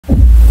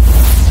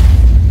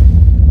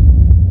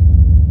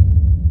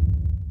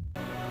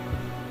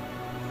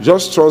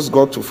Just trust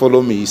God to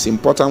follow me. It's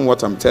important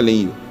what I'm telling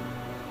you.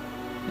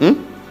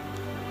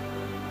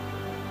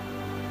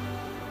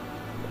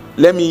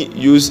 Let me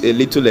use a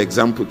little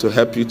example to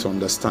help you to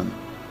understand.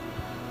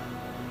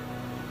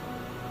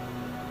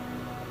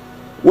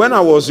 When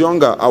I was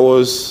younger,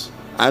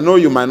 I know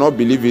you might not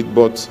believe it,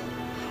 but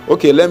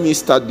okay, let me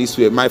start this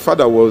way. My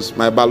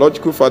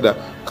biological father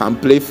can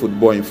play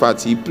football. In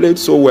fact, he played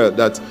so well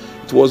that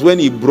it was when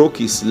he broke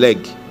his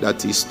leg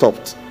that he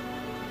stopped.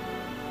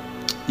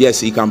 Yes,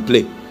 he can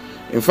play.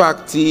 In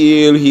fact,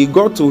 till he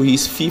got to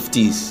his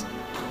 50s,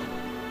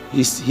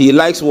 he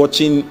likes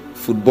watching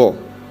football,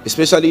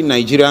 especially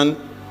Nigerian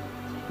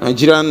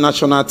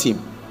national team.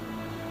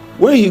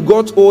 When he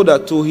got older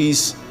to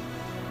his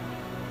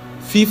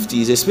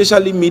 50s,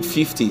 especially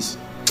mid-50s,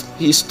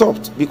 he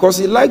stopped because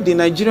he liked the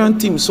Nigerian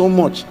team so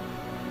much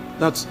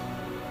that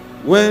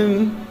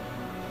when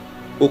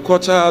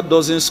Okocha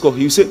doesn't score,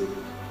 he say,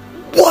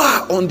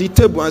 "Wow!" on the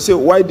table and say,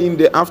 "Why didn't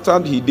they?" After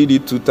he did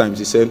it 2 times,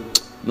 he said,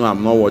 "No,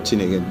 I'm not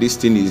watching again. This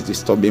thing is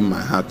disturbing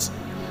my heart."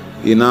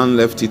 He now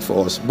left it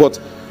for us. But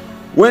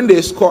when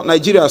they score,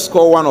 Nigeria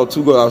score 1 or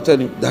 2 goals, I'll tell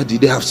him, "Daddy,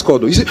 they have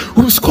scored." He said,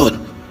 "Who scored?"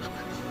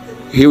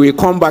 He will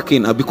come back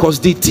in because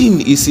the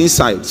team is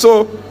inside.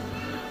 So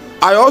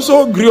I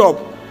also grew up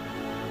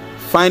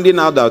finding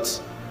out that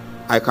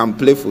I can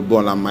play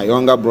football and my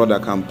younger brother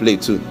can play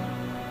too.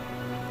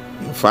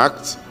 In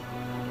fact,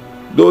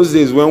 those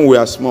days when we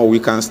are small, we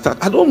can start.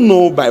 I don't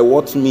know by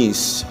what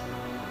means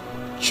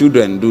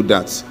children do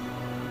that.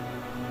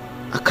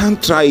 I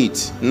can't try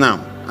it now,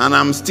 and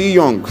I'm still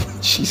young.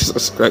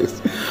 Jesus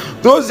Christ.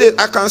 Those days,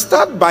 I can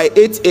start by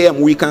 8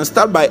 a.m. We can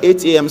start by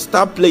 8 a.m.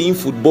 Start playing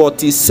football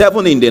till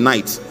 7 in the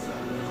night.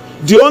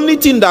 The only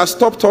thing that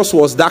stopped us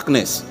was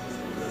darkness.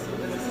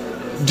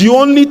 The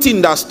only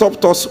thing that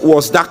stopped us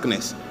was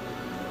darkness.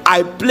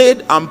 I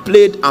played and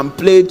played and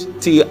played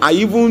till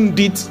I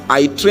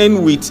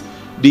trained with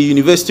the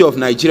University of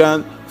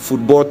Nigerian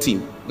football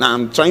team. Now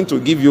I'm trying to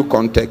give you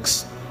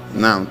context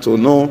now to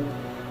know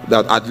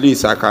that at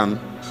least I can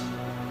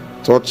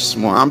touch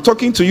small. I'm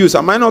talking to youth.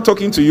 Am I not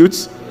talking to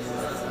youth?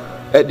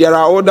 There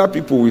are other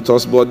people with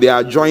us, but they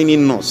are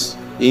joining us.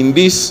 In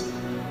this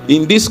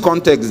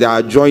context, they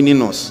are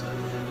joining us.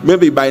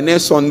 Maybe by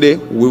next Sunday,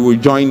 we will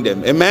join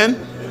them. Amen?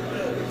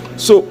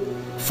 So,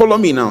 follow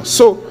me now.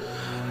 So,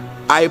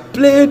 I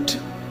played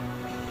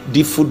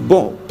the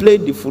football.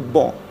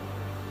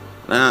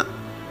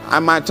 I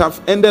might have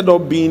ended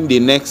up being the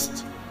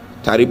next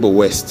Taribo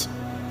West.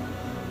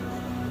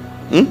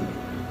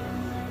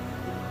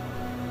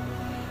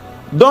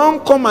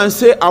 Don't come and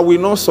say, "I will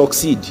not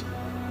succeed."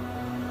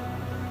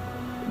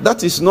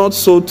 That is not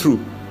so true.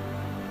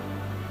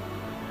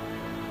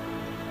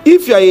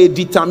 If you are a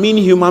determined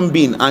human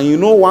being and you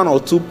know 1 or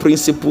 2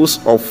 principles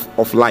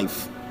of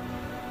life,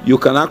 you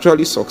can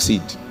actually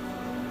succeed.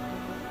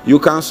 You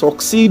can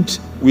succeed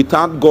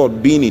without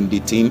God being in the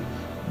thing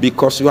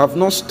because you have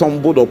not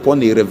stumbled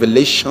upon a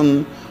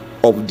revelation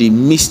of the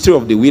mystery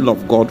of the will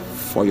of God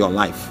for your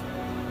life.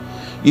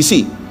 You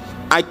see,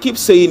 I keep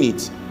saying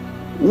it.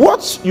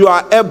 What you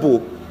are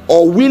able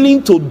or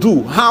willing to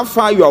do, how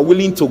far you are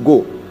willing to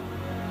go,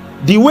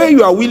 the way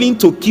you are willing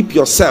to keep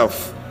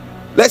yourself,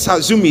 let's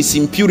assume it's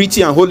in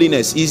purity and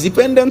holiness, is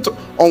dependent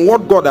on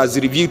what God has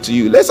revealed to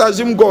you. Let's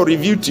assume God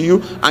revealed to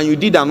you and you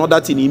did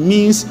another thing. It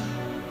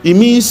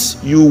means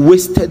you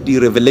wasted the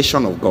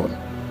revelation of God.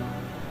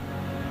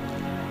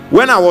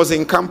 When I was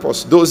in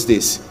campus those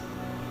days,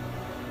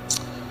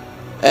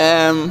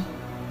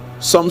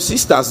 some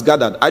sisters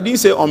gathered. I didn't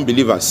say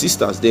unbelievers,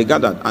 sisters. They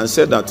gathered and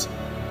said that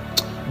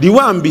the way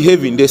I'm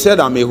behaving, they said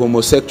I'm a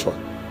homosexual.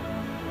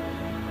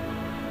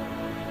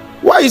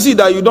 Why is it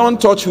that you don't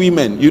touch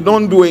women? You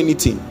don't do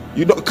anything.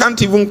 Can't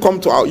even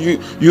come to our,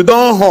 you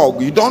don't hug.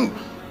 You don't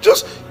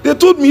just. They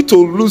told me to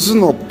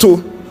loosen up,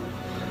 to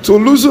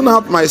loosen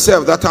up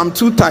myself, that I'm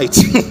too tight.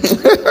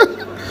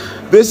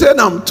 They said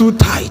I'm too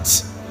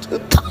tight.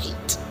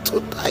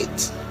 Too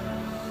tight.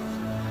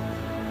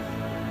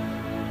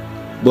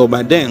 But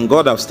by then,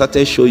 God have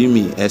started showing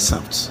me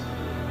𝗖𝗧.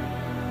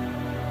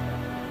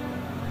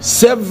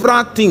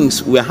 Several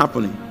things were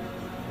happening.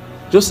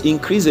 Just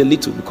increase a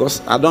little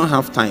because I don't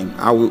have time.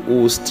 I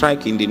will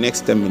strike in the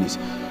next 10 minutes.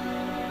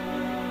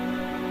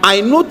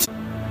 I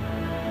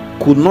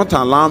could not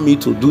allow me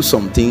to do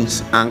some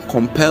things and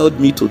compelled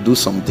me to do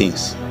some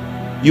things.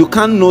 You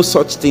can't know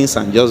such things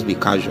and just be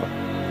casual.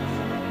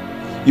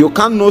 You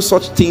can't know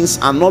such things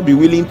and not be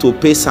willing to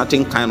pay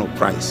certain kind of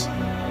price.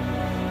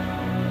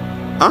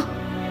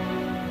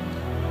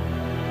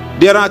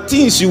 There are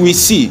things you will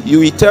see. You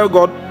will tell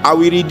God, I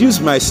will reduce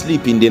my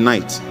sleep in the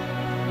night.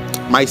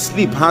 My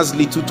sleep has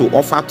little to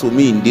offer to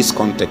me in this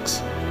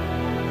context.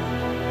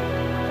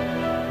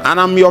 And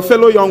I'm your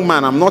fellow young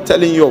man. I'm not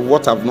telling you of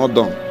what I've not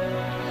done.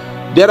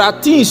 There are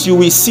things you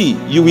will see.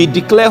 You will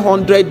declare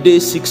 100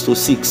 days 6 to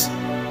 6.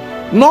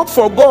 Not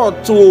for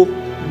God to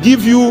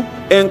give you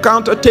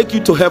encounter, take you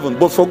to heaven,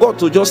 but for God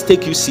to just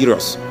take you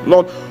serious.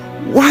 Lord,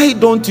 why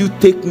don't you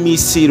take me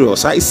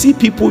serious? I see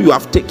people you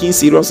have taken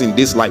serious in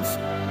this life.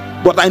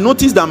 But I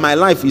notice that my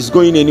life is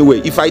going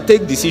anyway. If I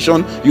take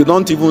decision, you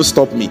don't even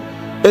stop me.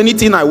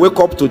 Anything I wake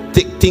up to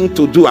think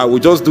to do, I will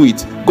just do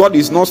it. God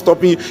is not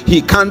stopping.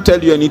 He can't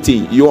tell you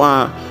anything. You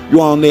are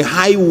on a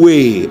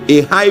highway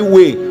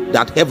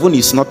that heaven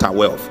is not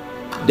aware of.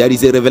 There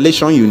is a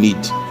revelation you need.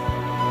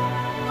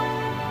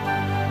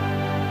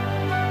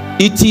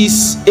 It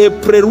is a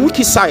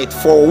prerequisite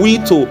for we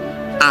to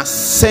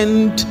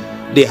ascend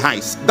the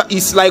heights. That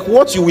is like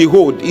what you will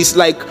hold. It's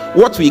like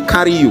what will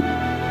carry you.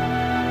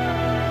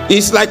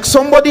 It's like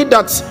somebody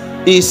that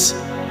is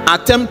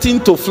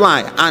attempting to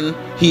fly and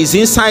he's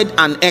inside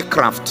an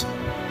aircraft.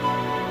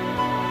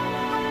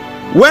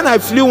 When I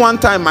flew one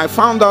time, I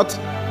found out,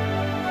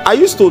 I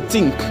used to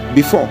think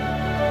before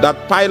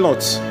that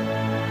pilots,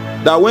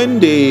 that when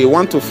they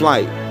want to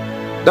fly,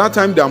 that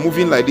time they are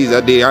moving like this,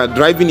 that they are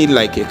driving it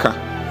like a car.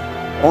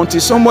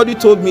 Until somebody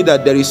told me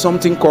that there is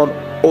something called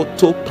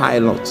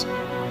autopilot,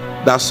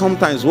 that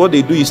sometimes what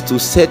they do is to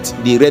set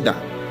the radar,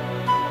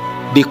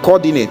 the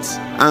coordinates,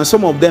 and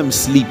some of them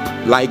sleep,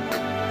 like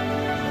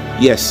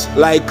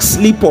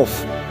sleep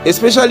off,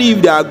 especially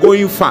if they are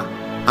going far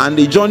and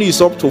the journey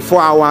is up to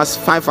 4 hours,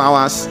 5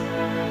 hours,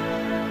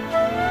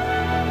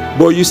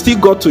 but you still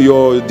got to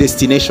your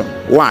destination.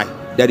 Why?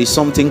 There is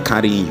something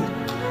carrying you.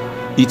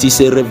 It is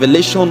a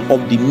revelation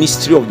of the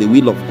mystery of the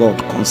will of God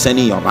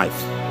concerning your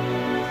life.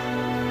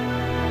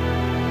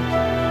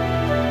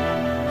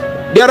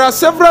 There are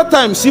several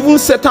times even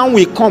Satan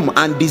will come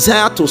and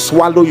desire to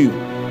swallow you.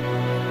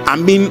 I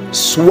mean,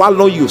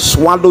 swallow you.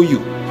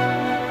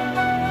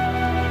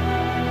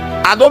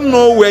 I don't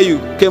know where you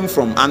came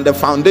from and the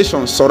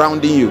foundation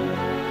surrounding you.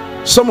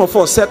 Some of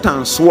us,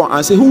 Satan swore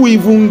and said, who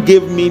even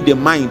gave me the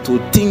mind to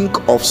think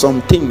of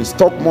some things,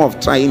 talk more of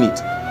trying it?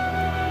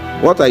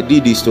 What I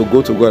did is to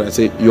go to God and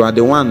say, you are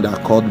the one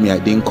that called me, I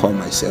didn't call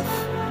myself.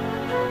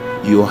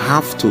 You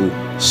have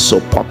to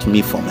support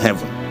me from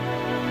heaven.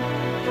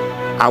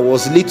 I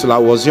was little, I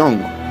was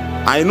young.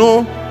 I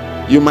know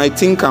you might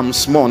think I'm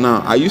small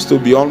now. I used to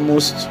be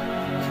almost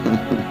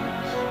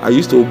I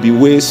used to be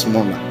way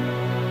smaller.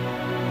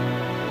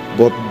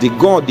 But the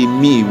God in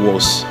me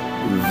was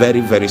very,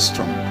 very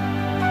strong.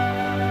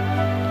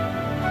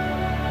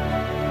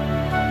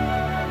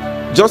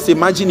 Just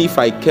imagine if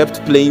I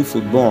kept playing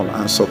football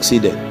and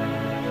succeeded.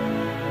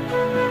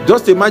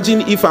 Just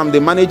imagine if I'm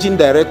the managing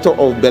director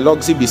of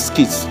Biloxi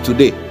Biscuits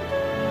today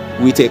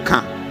with a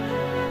car.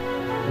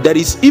 There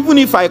is, even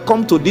if I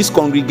come to this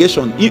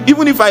congregation,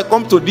 even if I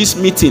come to this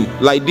meeting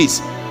like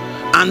this,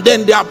 and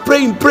then they are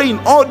praying,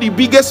 all the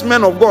biggest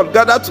men of God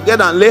gather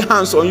together and lay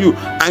hands on you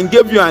and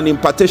give you an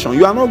impartation,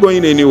 you are not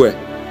going anywhere.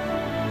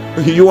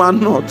 You are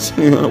not.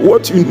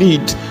 What you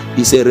need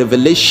is a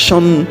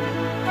revelation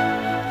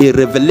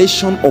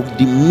of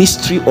the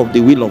mystery of the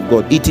will of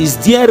God. It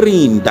is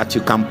therein that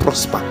you can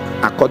prosper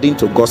according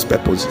to God's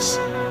purposes.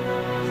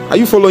 Are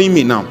you following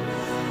me now?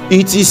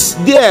 It is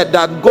there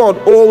that God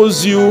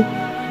owes you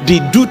the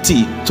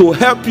duty to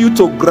help you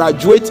to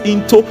graduate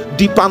into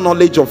deeper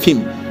knowledge of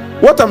Him.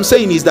 What I'm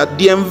saying is that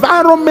the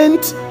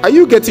environment, are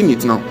you getting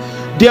it now?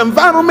 The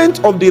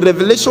environment of the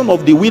revelation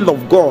of the will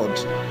of God,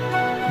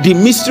 the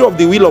mystery of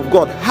the will of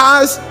God,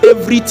 has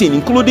everything,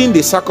 including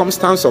the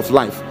circumstance of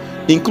life,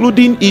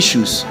 including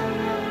issues.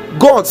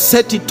 God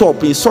set it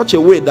up in such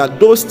a way that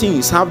those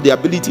things have the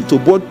ability to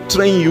both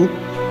train you,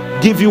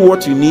 give you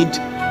what you need,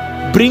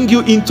 bring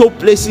you into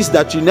places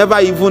that you never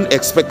even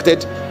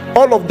expected.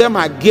 All of them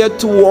are geared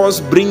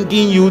towards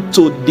bringing you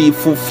to the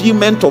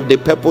fulfillment of the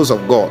purpose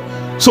of God.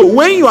 So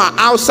when you are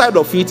outside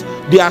of it,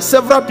 there are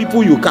several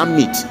people you can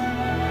meet.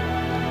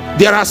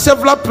 There are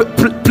several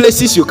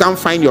places you can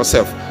find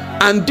yourself.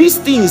 And these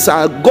things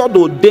are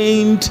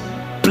God-ordained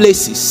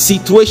places,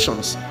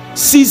 situations,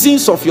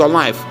 seasons of your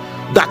life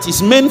that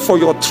is meant for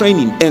your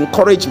training,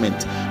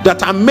 encouragement,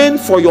 that are meant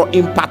for your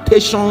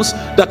impartations,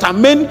 that are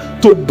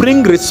meant to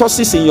bring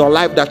resources in your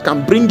life that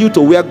can bring you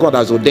to where God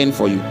has ordained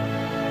for you.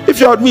 If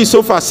you're with me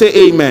so far,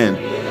 say amen.